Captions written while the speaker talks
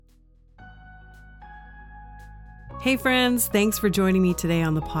Hey friends, thanks for joining me today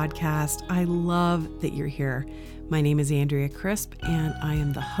on the podcast. I love that you're here. My name is Andrea Crisp and I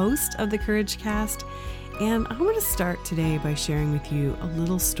am the host of the Courage Cast. And I want to start today by sharing with you a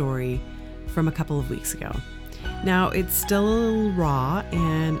little story from a couple of weeks ago. Now, it's still a little raw,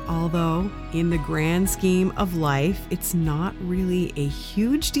 and although in the grand scheme of life, it's not really a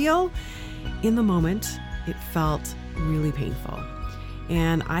huge deal, in the moment, it felt really painful.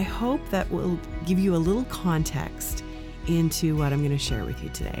 And I hope that will give you a little context into what I'm going to share with you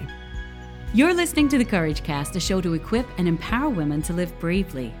today. You're listening to the Courage Cast, a show to equip and empower women to live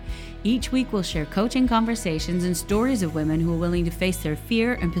bravely. Each week we'll share coaching conversations and stories of women who are willing to face their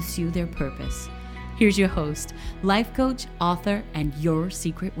fear and pursue their purpose. Here's your host, life coach, author, and your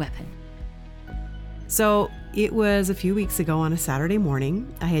secret weapon. So it was a few weeks ago on a Saturday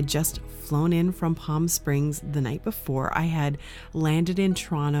morning. I had just flown in from Palm Springs the night before. I had landed in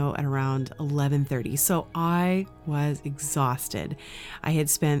Toronto at around 11:30. So I was exhausted. I had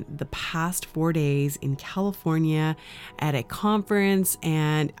spent the past 4 days in California at a conference,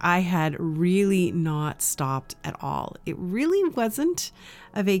 and I had really not stopped at all. It really wasn't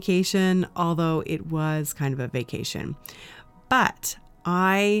a vacation, although it was kind of a vacation. But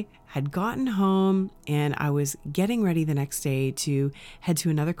I had gotten home and I was getting ready the next day to head to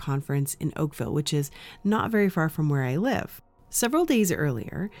another conference in Oakville, which is not very far from where I live. Several days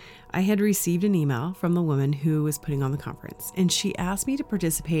earlier, I had received an email from the woman who was putting on the conference, and she asked me to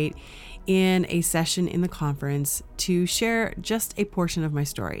participate in a session in the conference to share just a portion of my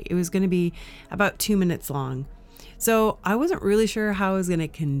story. It was going to be about 2 minutes long. So I wasn't really sure how I was going to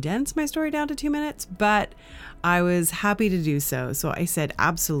condense my story down to 2 minutes, but I was happy to do so. So I said,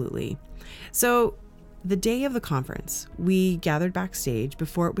 absolutely. So the day of the conference, we gathered backstage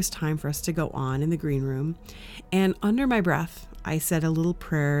before it was time for us to go on in the green room. And under my breath, I said a little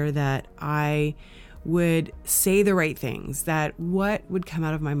prayer that I would say the right things, that what would come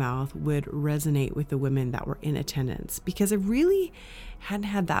out of my mouth would resonate with the women that were in attendance, because I really hadn't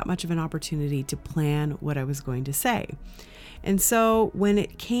had that much of an opportunity to plan what I was going to say. And so when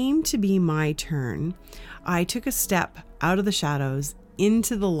it came to be my turn, I took a step out of the shadows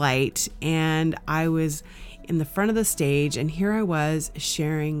into the light, and I was in the front of the stage, and here I was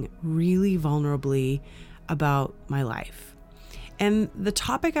sharing really vulnerably about my life. And the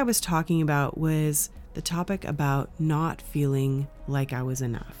topic I was talking about was the topic about not feeling like I was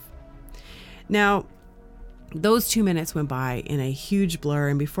enough. Now, those 2 minutes went by in a huge blur,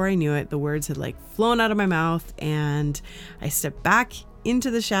 and before I knew it, the words had flown out of my mouth, and I stepped back into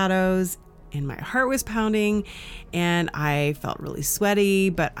the shadows, and my heart was pounding, and I felt really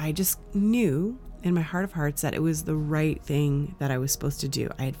sweaty, but I just knew in my heart of hearts that it was the right thing that I was supposed to do.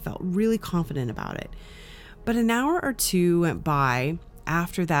 I had felt really confident about it. But an hour or two went by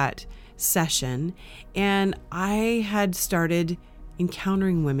after that session, and I had started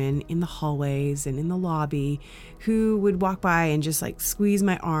encountering women in the hallways and in the lobby who would walk by and just squeeze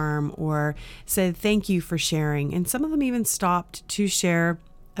my arm or said, "Thank you for sharing." And some of them even stopped to share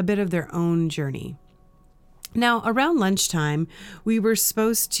a bit of their own journey. Now, around lunchtime, we were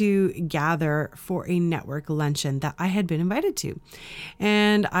supposed to gather for a network luncheon that I had been invited to.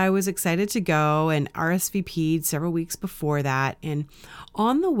 And I was excited to go and RSVP'd several weeks before that. And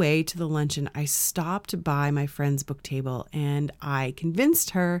on the way to the luncheon, I stopped by my friend's book table and I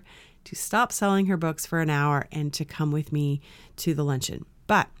convinced her to stop selling her books for an hour and to come with me to the luncheon.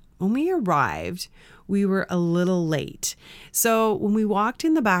 But when we arrived, we were a little late. So when we walked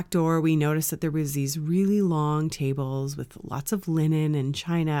in the back door, we noticed that there was these really long tables with lots of linen and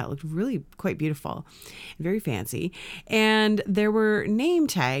china. It looked really quite beautiful, very fancy. And there were name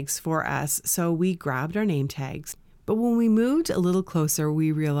tags for us. So we grabbed our name tags. But when we moved a little closer,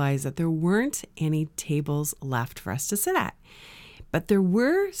 we realized that there weren't any tables left for us to sit at. But there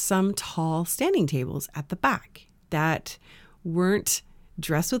were some tall standing tables at the back that weren't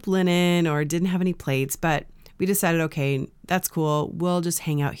dressed with linen or didn't have any plates, but we decided, okay, that's cool. We'll just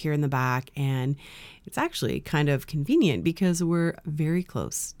hang out here in the back. And it's actually kind of convenient because we're very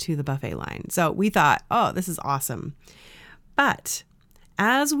close to the buffet line. So we thought, oh, this is awesome. But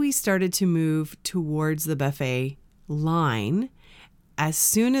as we started to move towards the buffet line, as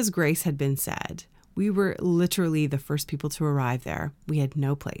soon as grace had been said, we were literally the first people to arrive there. We had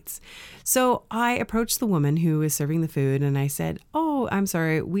no plates. So I approached the woman who was serving the food and I said, "Oh, I'm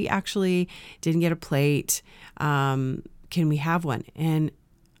sorry, we actually didn't get a plate. Can we have one?" And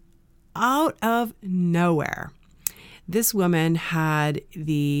out of nowhere, this woman had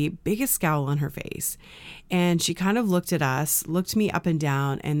the biggest scowl on her face. And she kind of looked at us, looked me up and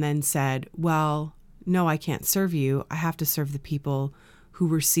down, and then said, "Well, no, I can't serve you. I have to serve the people who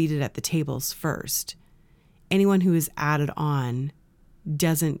were seated at the tables first." anyone who is added on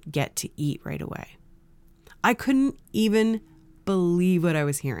doesn't get to eat right away. I couldn't even believe what I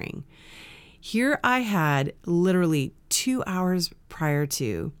was hearing. Here I had literally 2 hours prior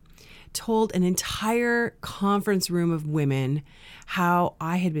to told an entire conference room of women how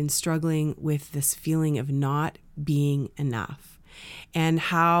I had been struggling with this feeling of not being enough and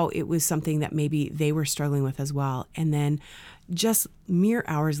how it was something that maybe they were struggling with as well. And then just mere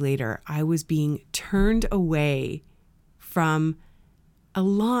hours later, I was being turned away from a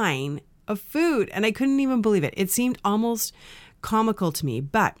line of food and I couldn't even believe it. It seemed almost comical to me,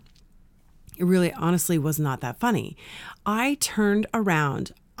 but it really honestly was not that funny. I turned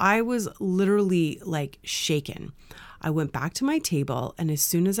around. I was literally like shaken. I went back to my table, and as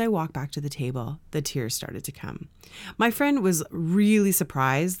soon as I walked back to the table, the tears started to come. My friend was really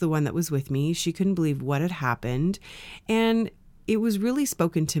surprised, the one that was with me. She couldn't believe what had happened, and it was really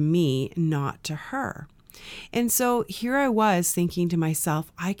spoken to me, not to her. And so here I was thinking to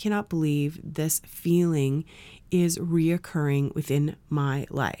myself, I cannot believe this feeling is reoccurring within my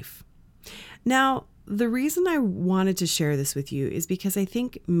life. Now, the reason I wanted to share this with you is because I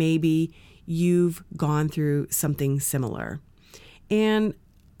think maybe you've gone through something similar. And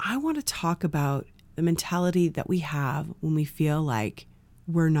I want to talk about the mentality that we have when we feel like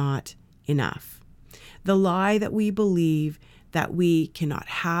we're not enough. The lie that we believe that we cannot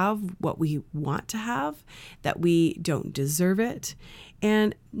have what we want to have, that we don't deserve it.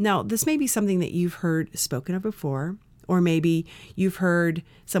 And now this may be something that you've heard spoken of before, or maybe you've heard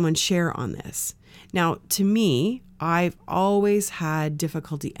someone share on this. Now, to me, I've always had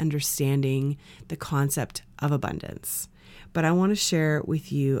difficulty understanding the concept of abundance, but I want to share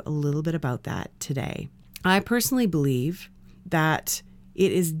with you a little bit about that today. I personally believe that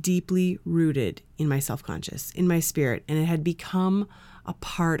it is deeply rooted in my self-conscious, in my spirit, and it had become a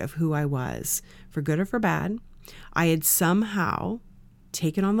part of who I was, for good or for bad. I had somehow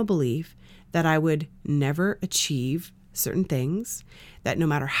taken on the belief that I would never achieve certain things, that no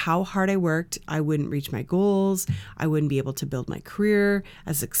matter how hard I worked, I wouldn't reach my goals, I wouldn't be able to build my career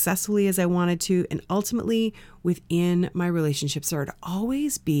as successfully as I wanted to, and ultimately within my relationships, there would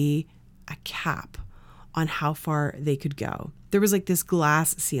always be a cap on how far they could go. There was like this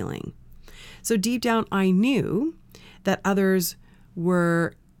glass ceiling. So deep down, I knew that others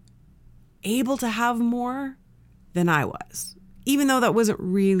were able to have more than I was, even though that wasn't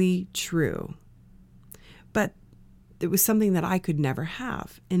really true. But it was something that I could never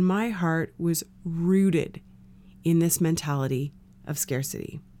have. And my heart was rooted in this mentality of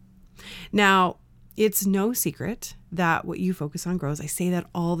scarcity. Now, it's no secret that what you focus on grows. I say that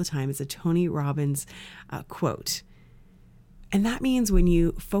all the time. It's a Tony Robbins quote. And that means when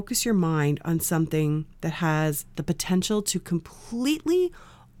you focus your mind on something that has the potential to completely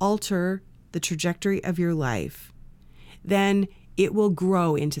alter the trajectory of your life, then it will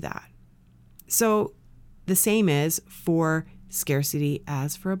grow into that. So the same is for scarcity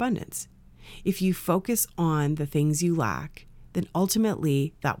as for abundance. If you focus on the things you lack, then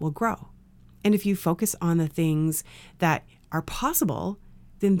ultimately that will grow. And if you focus on the things that are possible,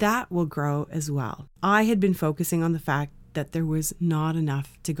 then that will grow as well. I had been focusing on the fact that there was not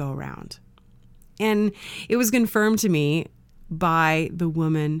enough to go around. And it was confirmed to me by the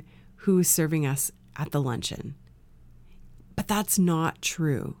woman who was serving us at the luncheon. But that's not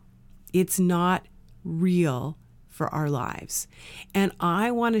true. It's not real for our lives. And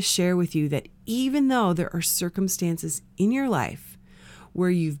I want to share with you that even though there are circumstances in your life where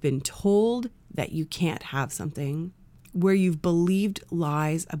you've been told that you can't have something, where you've believed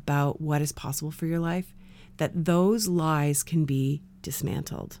lies about what is possible for your life, that those lies can be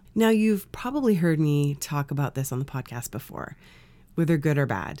dismantled. Now, you've probably heard me talk about this on the podcast before, whether good or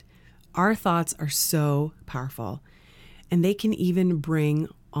bad. Our thoughts are so powerful, and they can even bring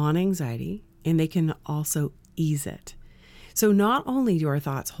on anxiety, and they can also ease it. So not only do our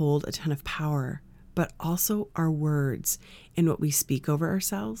thoughts hold a ton of power, but also our words and what we speak over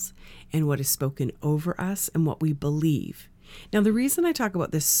ourselves and what is spoken over us and what we believe. Now, the reason I talk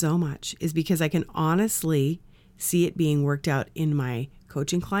about this so much is because I can honestly see it being worked out in my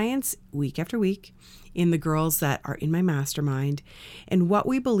coaching clients week after week, in the girls that are in my mastermind, and what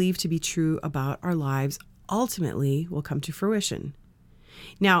we believe to be true about our lives ultimately will come to fruition.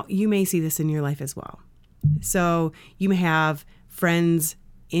 Now, you may see this in your life as well. So you may have friends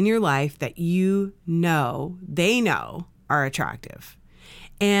in your life that they know are attractive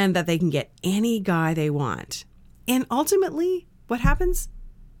and that they can get any guy they want. And ultimately, what happens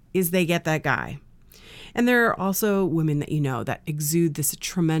is they get that guy. And there are also women that you know that exude this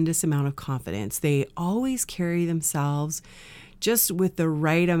tremendous amount of confidence. They always carry themselves just with the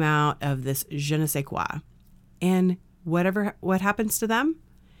right amount of this je ne sais quoi. And what happens to them?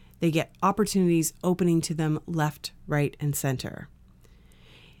 They get opportunities opening to them left, right, and center.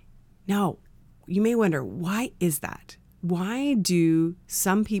 Now, you may wonder, why is that? Why do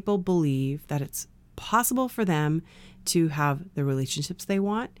some people believe that it's possible for them to have the relationships they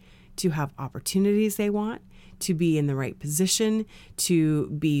want, to have opportunities they want, to be in the right position,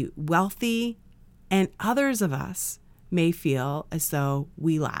 to be wealthy, and others of us may feel as though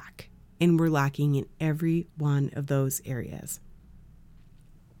we lack, and we're lacking in every one of those areas?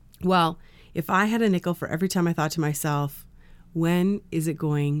 Well, if I had a nickel for every time I thought to myself, when is it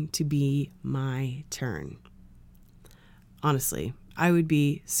going to be my turn? Honestly, I would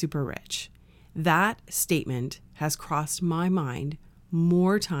be super rich. That statement has crossed my mind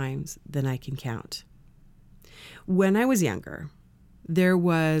more times than I can count. When I was younger, there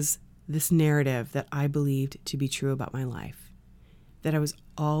was this narrative that I believed to be true about my life, that I was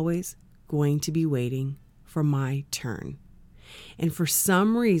always going to be waiting for my turn. And for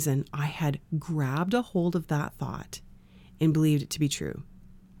some reason, I had grabbed a hold of that thought and believed it to be true.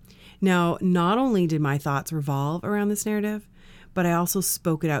 Now, not only did my thoughts revolve around this narrative, but I also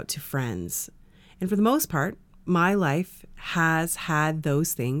spoke it out to friends. And for the most part, my life has had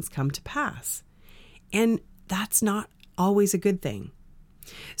those things come to pass. And that's not always a good thing.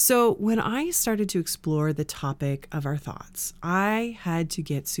 So when I started to explore the topic of our thoughts, I had to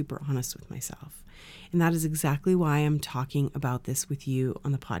get super honest with myself. And that is exactly why I'm talking about this with you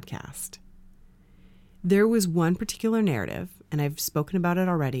on the podcast. There was one particular narrative, and I've spoken about it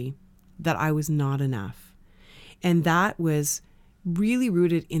already, that I was not enough. And that was really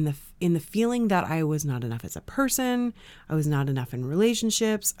rooted in the feeling that I was not enough as a person, I was not enough in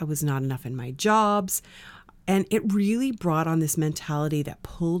relationships, I was not enough in my jobs. And it really brought on this mentality that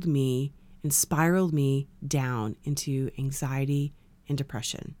pulled me and spiraled me down into anxiety and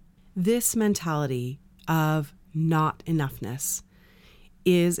depression. This mentality of not enoughness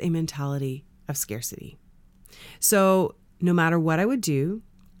is a mentality of scarcity. So no matter what I would do,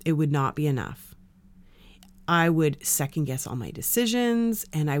 it would not be enough. I would second guess all my decisions,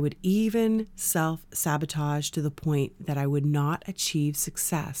 and I would even self-sabotage to the point that I would not achieve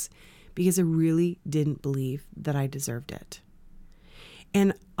success because I really didn't believe that I deserved it.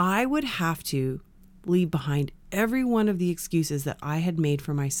 And I would have to leave behind every one of the excuses that I had made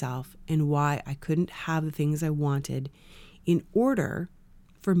for myself and why I couldn't have the things I wanted in order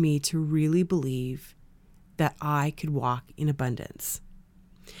for me to really believe that I could walk in abundance.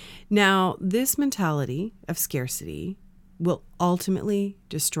 Now, this mentality of scarcity will ultimately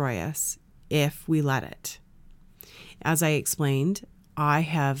destroy us if we let it. As I explained, I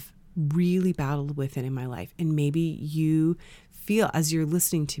have really battled with it in my life. And maybe you feel, as you're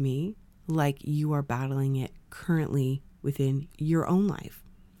listening to me, like you are battling it currently within your own life.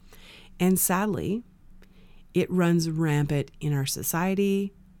 And sadly, it runs rampant in our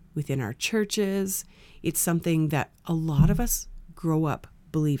society, within our churches. It's something that a lot of us grow up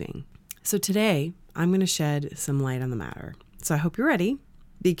believing. So today, I'm going to shed some light on the matter. So I hope you're ready,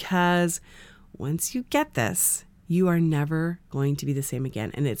 because once you get this, you are never going to be the same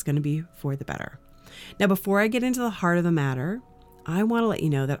again, and it's going to be for the better. Now, before I get into the heart of the matter, I want to let you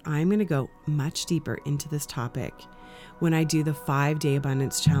know that I'm going to go much deeper into this topic when I do the 5-day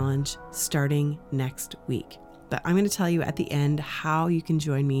abundance challenge starting next week. But I'm going to tell you at the end how you can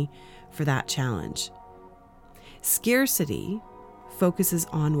join me for that challenge. Scarcity focuses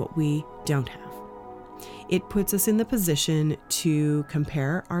on what we don't have. It puts us in the position to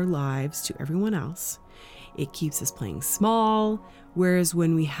compare our lives to everyone else. It keeps us playing small, whereas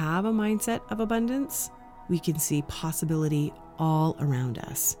when we have a mindset of abundance, we can see possibility all around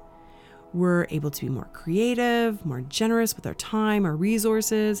us. We're able to be more creative, more generous with our time, our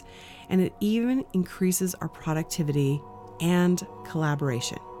resources, and it even increases our productivity and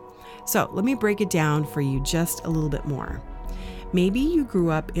collaboration. So let me break it down for you just a little bit more. Maybe you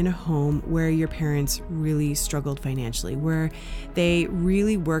grew up in a home where your parents really struggled financially, where they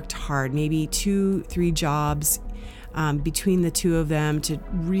really worked hard, maybe 2-3 jobs between the two of them to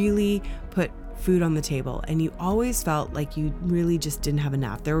really put food on the table. And you always felt like you really just didn't have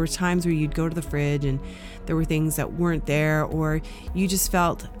enough. There were times where you'd go to the fridge and there were things that weren't there, or you just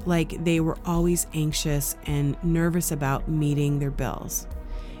felt like they were always anxious and nervous about meeting their bills.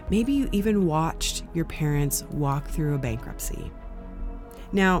 Maybe you even watched your parents walk through a bankruptcy.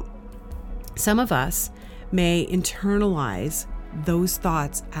 Now, some of us may internalize those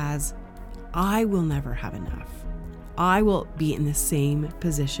thoughts as, I will never have enough. I will be in the same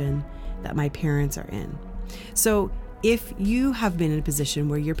position that my parents are in. So if you have been in a position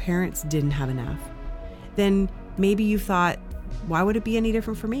where your parents didn't have enough, then maybe you thought, why would it be any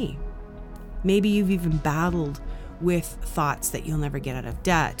different for me? Maybe you've even battled with thoughts that you'll never get out of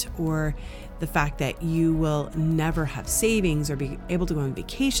debt, or the fact that you will never have savings or be able to go on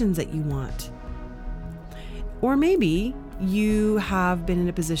vacations that you want. Or maybe you have been in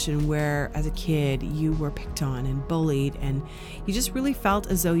a position where as a kid you were picked on and bullied and you just really felt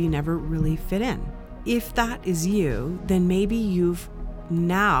as though you never really fit in. If that is you, then maybe you've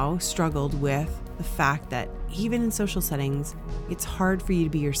now struggled with the fact that even in social settings, it's hard for you to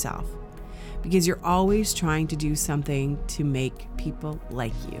be yourself because you're always trying to do something to make people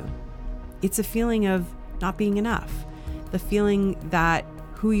like you. It's a feeling of not being enough, the feeling that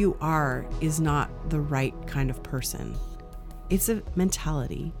who you are is not the right kind of person. It's a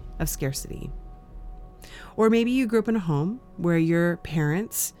mentality of scarcity. Or maybe you grew up in a home where your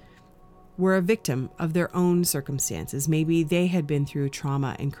parents were a victim of their own circumstances. Maybe they had been through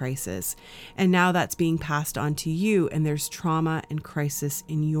trauma and crisis, and now that's being passed on to you, and there's trauma and crisis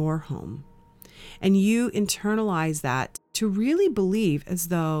in your home. And you internalize that to really believe as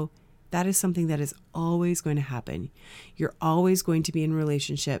though that is something that is always going to happen. You're always going to be in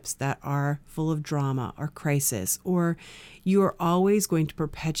relationships that are full of drama or crisis, or you are always going to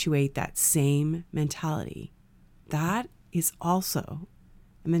perpetuate that same mentality. That is also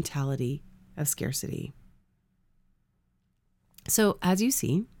a mentality of scarcity. So as you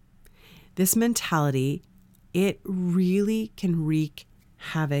see, this mentality, it really can wreak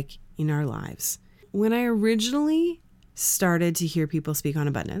havoc in our lives. When I originally started to hear people speak on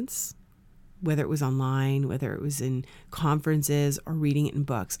abundance, whether it was online, whether it was in conferences or reading it in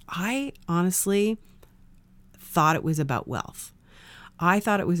books, I honestly thought it was about wealth. I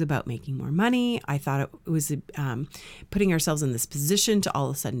thought it was about making more money. I thought it was putting ourselves in this position to all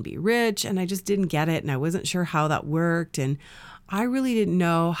of a sudden be rich. And I just didn't get it. And I wasn't sure how that worked. And I really didn't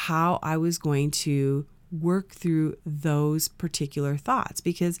know how I was going to work through those particular thoughts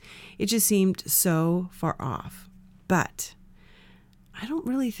because it just seemed so far off. But I don't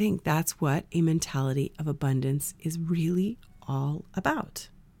really think that's what a mentality of abundance is really all about.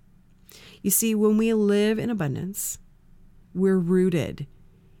 You see, when we live in abundance, we're rooted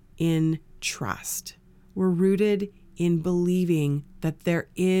in trust. We're rooted in believing that there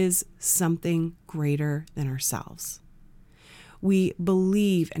is something greater than ourselves. We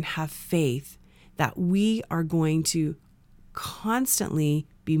believe and have faith that we are going to constantly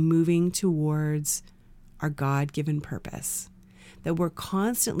be moving towards our God-given purpose, that we're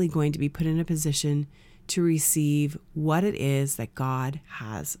constantly going to be put in a position to receive what it is that God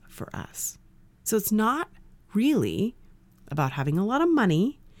has for us. So it's not really about having a lot of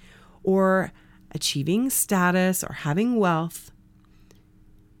money or achieving status or having wealth.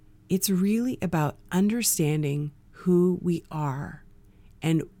 It's really about understanding who we are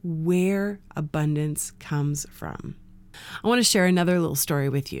and where abundance comes from. I want to share another little story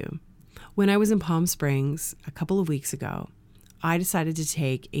with you. When I was in Palm Springs a couple of weeks ago, I decided to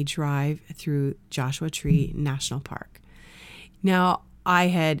take a drive through Joshua Tree National Park. Now, I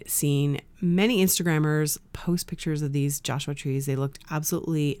had seen many Instagrammers post pictures of these Joshua trees. They looked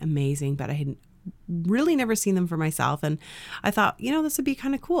absolutely amazing, but I had really never seen them for myself. And I thought, this would be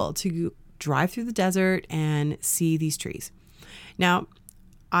kind of cool to drive through the desert and see these trees. Now,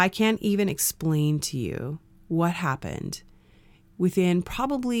 I can't even explain to you what happened within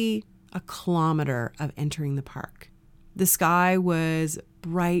probably a kilometer of entering the park. The sky was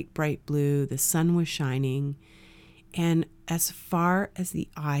bright, bright blue. The sun was shining. And as far as the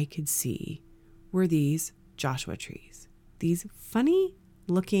eye could see were these Joshua trees, these funny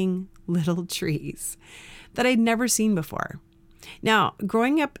looking little trees that I'd never seen before. Now,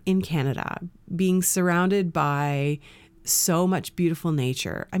 growing up in Canada, being surrounded by so much beautiful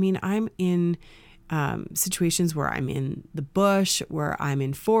nature, I'm in situations where I'm in the bush, where I'm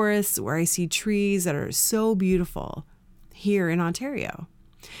in forests, where I see trees that are so beautiful here in Ontario.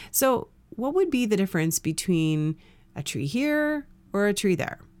 So what would be the difference between a tree here or a tree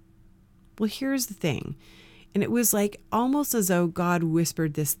there? Well, here's the thing. And it was like almost as though God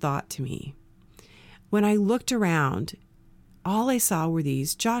whispered this thought to me. When I looked around, all I saw were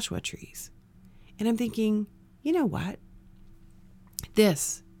these Joshua trees. And I'm thinking, you know what?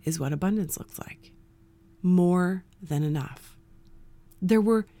 This is what abundance looks like. More than enough. There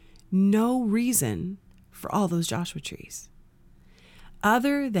were no reason for all those Joshua trees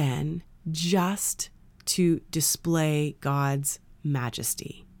other than just to display God's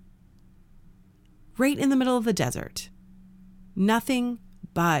majesty. Right in the middle of the desert, nothing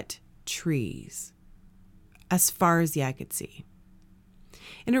but trees as far as the eye could see.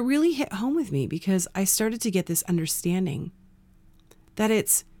 And it really hit home with me because I started to get this understanding that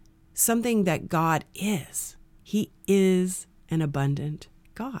it's something that God is. He is an abundant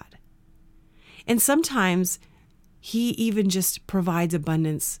God. And sometimes he even just provides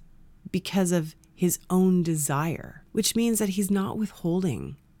abundance because of his own desire, which means that he's not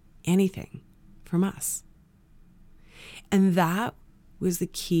withholding anything from us. And that was the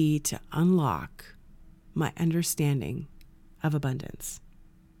key to unlock my understanding of abundance.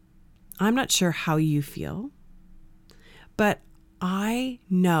 I'm not sure how you feel, but I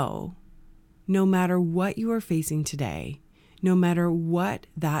know no matter what you are facing today, no matter what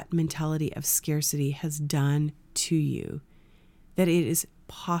that mentality of scarcity has done to you, that it is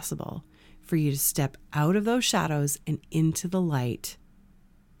possible for you to step out of those shadows and into the light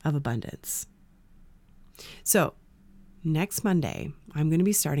of abundance. So next Monday, I'm going to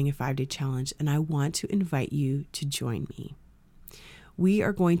be starting a 5-day challenge, and I want to invite you to join me. We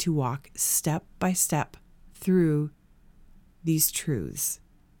are going to walk step by step through these truths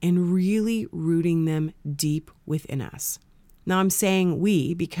and really rooting them deep within us. Now, I'm saying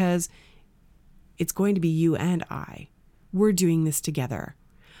we because it's going to be you and I. We're doing this together.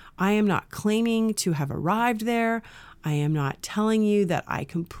 I am not claiming to have arrived there. I am not telling you that I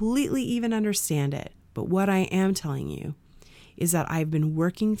completely even understand it. But what I am telling you is that I've been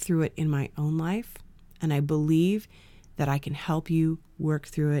working through it in my own life, and I believe that I can help you work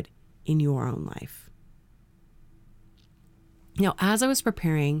through it in your own life. Now, as I was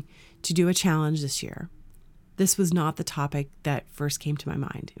preparing to do a challenge this year, this was not the topic that first came to my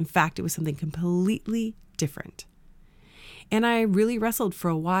mind. In fact, it was something completely different. And I really wrestled for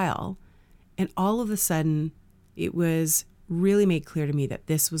a while, and all of a sudden, it was really made clear to me that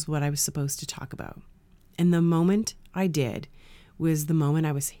this was what I was supposed to talk about. And the moment I did was the moment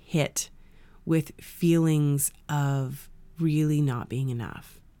I was hit with feelings of really not being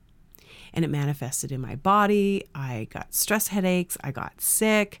enough. And it manifested in my body. I got stress headaches, I got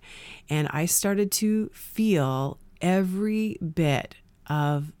sick, and I started to feel every bit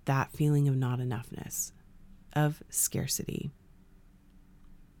of that feeling of not enoughness, of scarcity.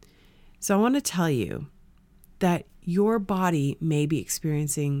 So I want to tell you that your body may be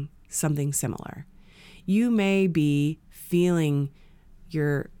experiencing something similar. You may be feeling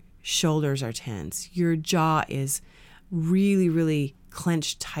your shoulders are tense, your jaw is really, really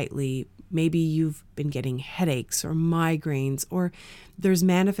clenched tightly. Maybe you've been getting headaches or migraines, or there's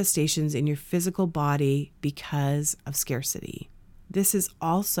manifestations in your physical body because of scarcity. This is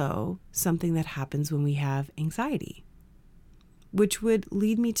also something that happens when we have anxiety, which would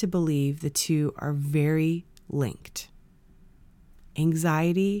lead me to believe the two are very linked.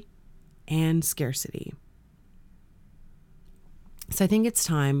 Anxiety and scarcity. So I think it's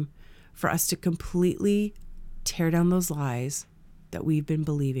time for us to completely tear down those lies that we've been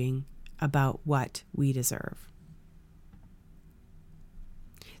believing about what we deserve.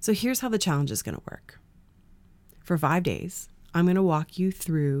 So here's how the challenge is going to work. For 5 days, I'm going to walk you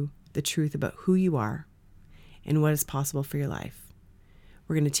through the truth about who you are and what is possible for your life.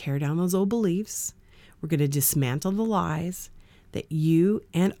 We're going to tear down those old beliefs. We're going to dismantle the lies that you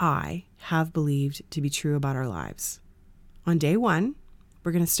and I have believed to be true about our lives. On day 1,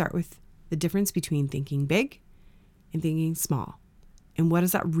 we're going to start with the difference between thinking big and thinking small. And what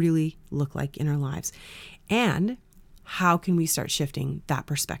does that really look like in our lives? And how can we start shifting that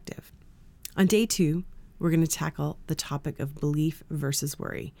perspective? On day 2, we're going to tackle the topic of belief versus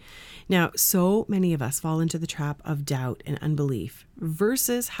worry. Now, so many of us fall into the trap of doubt and unbelief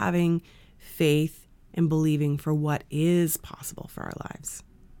versus having faith and believing for what is possible for our lives.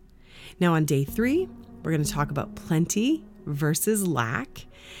 Now, on day 3, we're going to talk about plenty versus lack.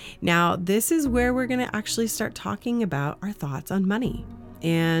 Now, this is where we're going to actually start talking about our thoughts on money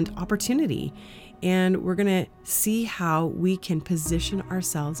and opportunity. And we're going to see how we can position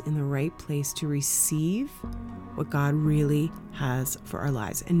ourselves in the right place to receive what God really has for our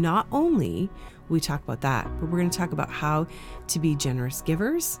lives. And not only will we talk about that, but we're going to talk about how to be generous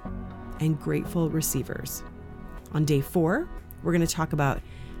givers and grateful receivers. On day 4, we're going to talk about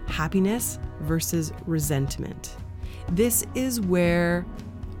happiness versus resentment. This is where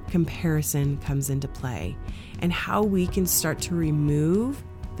comparison comes into play and how we can start to remove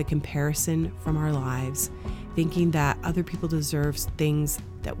the comparison from our lives, thinking that other people deserve things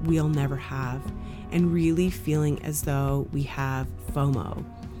that we'll never have, and really feeling as though we have FOMO.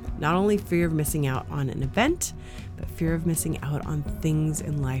 Not only fear of missing out on an event, but fear of missing out on things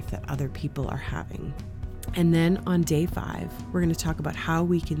in life that other people are having. And then on day 5, we're going to talk about how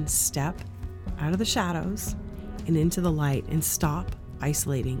we can step out of the shadows and into the light and stop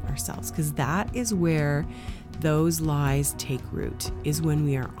isolating ourselves, because that is where those lies take root, is when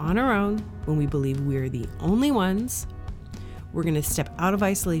we are on our own, when we believe we're the only ones. We're going to step out of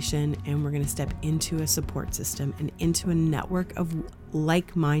isolation and we're going to step into a support system and into a network of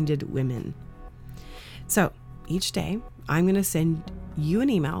like-minded women. So each day, I'm going to send you an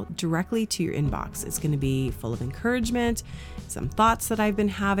email directly to your inbox. It's going to be full of encouragement, some thoughts that I've been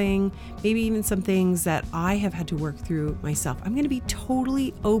having, maybe even some things that I have had to work through myself. I'm going to be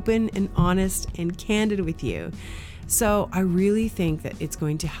totally open and honest and candid with you. So I really think that it's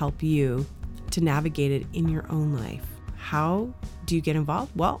going to help you to navigate it in your own life. How do you get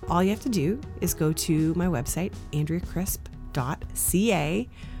involved? Well, all you have to do is go to my website,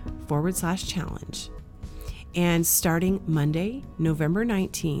 andreacrisp.ca/challenge. And starting Monday, November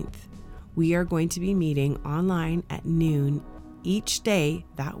 19th, we are going to be meeting online at noon each day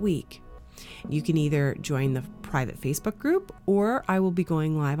that week. You can either join the private Facebook group, or I will be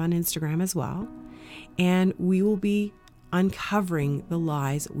going live on Instagram as well. And we will be uncovering the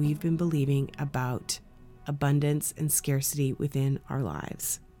lies we've been believing about abundance and scarcity within our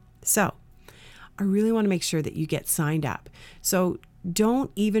lives. So I really want to make sure that you get signed up. So don't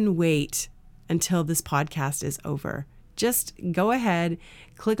even wait until this podcast is over. Just go ahead,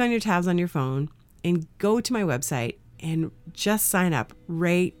 click on your tabs on your phone, and go to my website and just sign up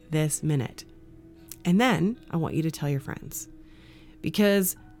right this minute. And then I want you to tell your friends,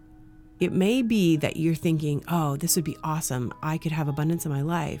 because it may be that you're thinking, oh, this would be awesome. I could have abundance in my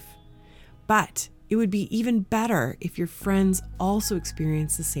life. But it would be even better if your friends also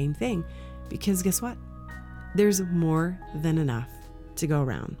experience the same thing, because guess what? There's more than enough to go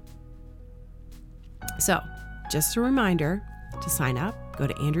around. So just a reminder to sign up, go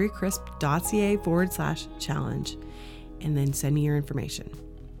to andreacrisp.ca/challenge, and then send me your information.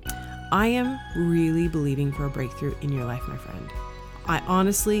 I am really believing for a breakthrough in your life, my friend. I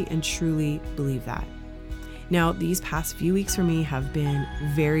honestly and truly believe that. Now, these past few weeks for me have been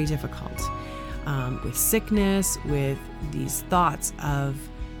very difficult, with sickness, with these thoughts of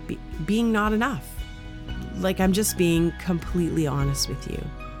being not enough. Like, I'm just being completely honest with you.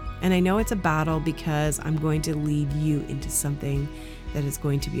 And I know it's a battle, because I'm going to lead you into something that is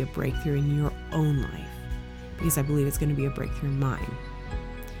going to be a breakthrough in your own life, because I believe it's going to be a breakthrough in mine.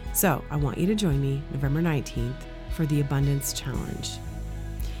 So I want you to join me November 19th for the Abundance Challenge.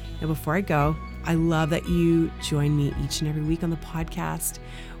 Now, before I go, I love that you join me each and every week on the podcast.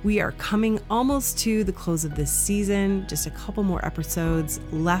 We are coming almost to the close of this season, just a couple more episodes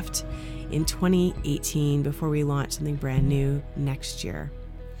left in 2018 before we launch something brand new next year.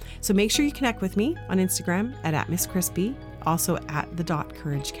 So make sure you connect with me on Instagram at @MissCrispy, also at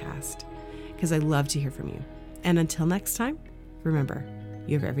 @CourageCast, because I love to hear from you. And until next time, remember,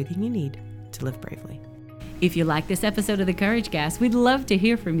 you have everything you need to live bravely. If you like this episode of The Courage Cast, we'd love to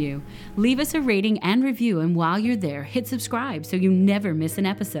hear from you. Leave us a rating and review, and while you're there, hit subscribe so you never miss an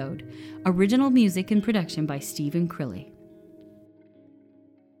episode. Original music and production by Stephen Crilly.